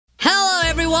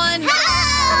everyone!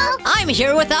 Hello! I'm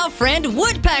here with our friend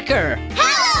Woodpecker.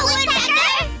 Hello,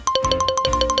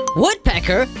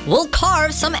 Woodpecker! Woodpecker will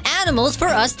carve some animals for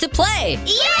us to play.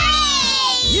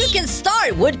 Yay! You can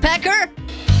start, Woodpecker.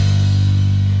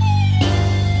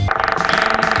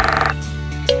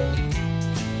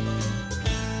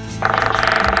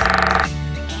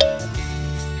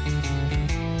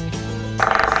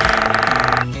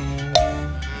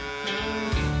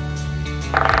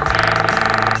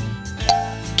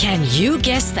 Can you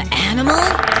guess the animal? Lola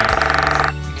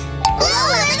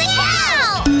the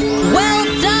cow! Well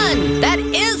done! That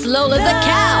is Lola the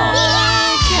cow.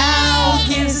 Cow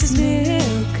gives us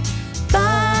milk,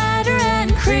 butter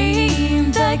and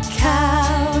cream. The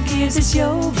cow gives us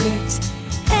yogurt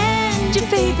and your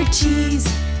favorite cheese.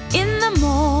 In the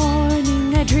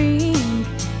morning I drink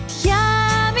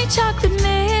yummy chocolate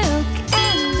milk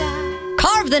and I...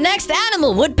 Carve the next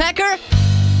animal, Woodpecker.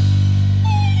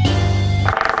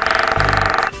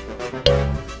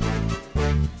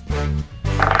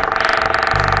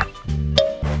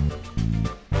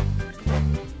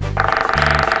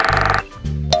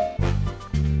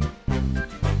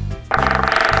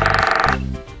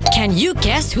 Can you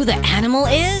guess who the animal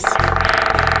is?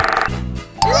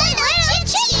 Little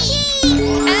Chick-Chee!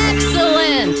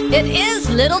 Excellent! It is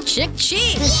Little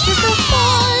Chick-Chee. This is the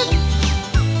farm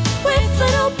with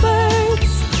little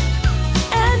birds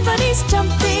and bunnies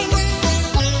jumping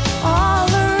all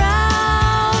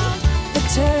around. The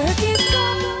turkeys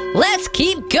gobble. Let's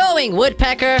keep going,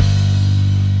 Woodpecker.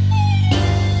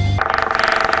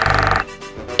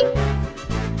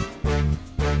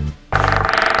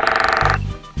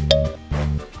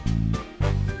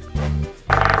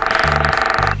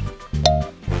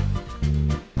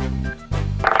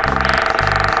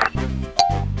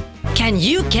 Can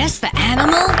you guess the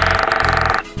animal?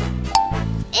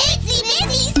 Itsy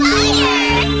Bitsy Spider!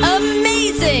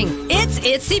 Amazing! It's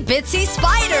Itsy Bitsy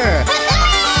Spider!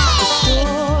 The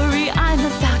story I'm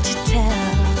about to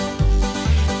tell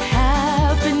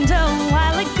happened a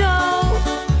while ago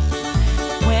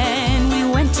when we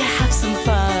went to have some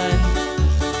fun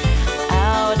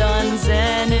out on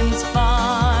Zenon's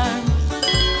farm.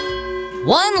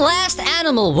 One last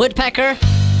animal, Woodpecker.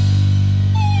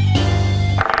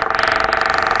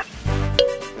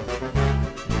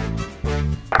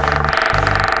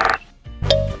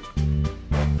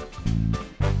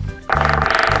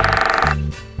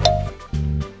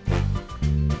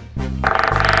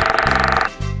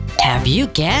 Have you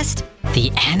guessed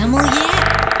the animal yet?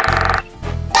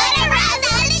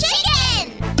 Butteruzza the chicken!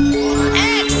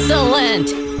 Excellent!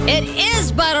 It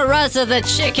is Butteruzza the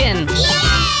chicken. Yay!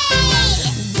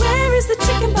 Where is the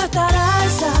chicken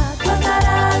Butteruzza?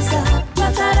 Butteruzza,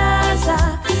 Butteruzza.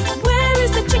 Where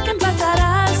is the chicken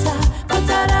Butteruzza?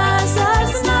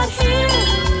 Butteruzza's not here.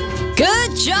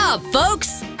 Good job,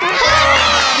 folks!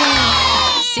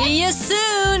 See you soon!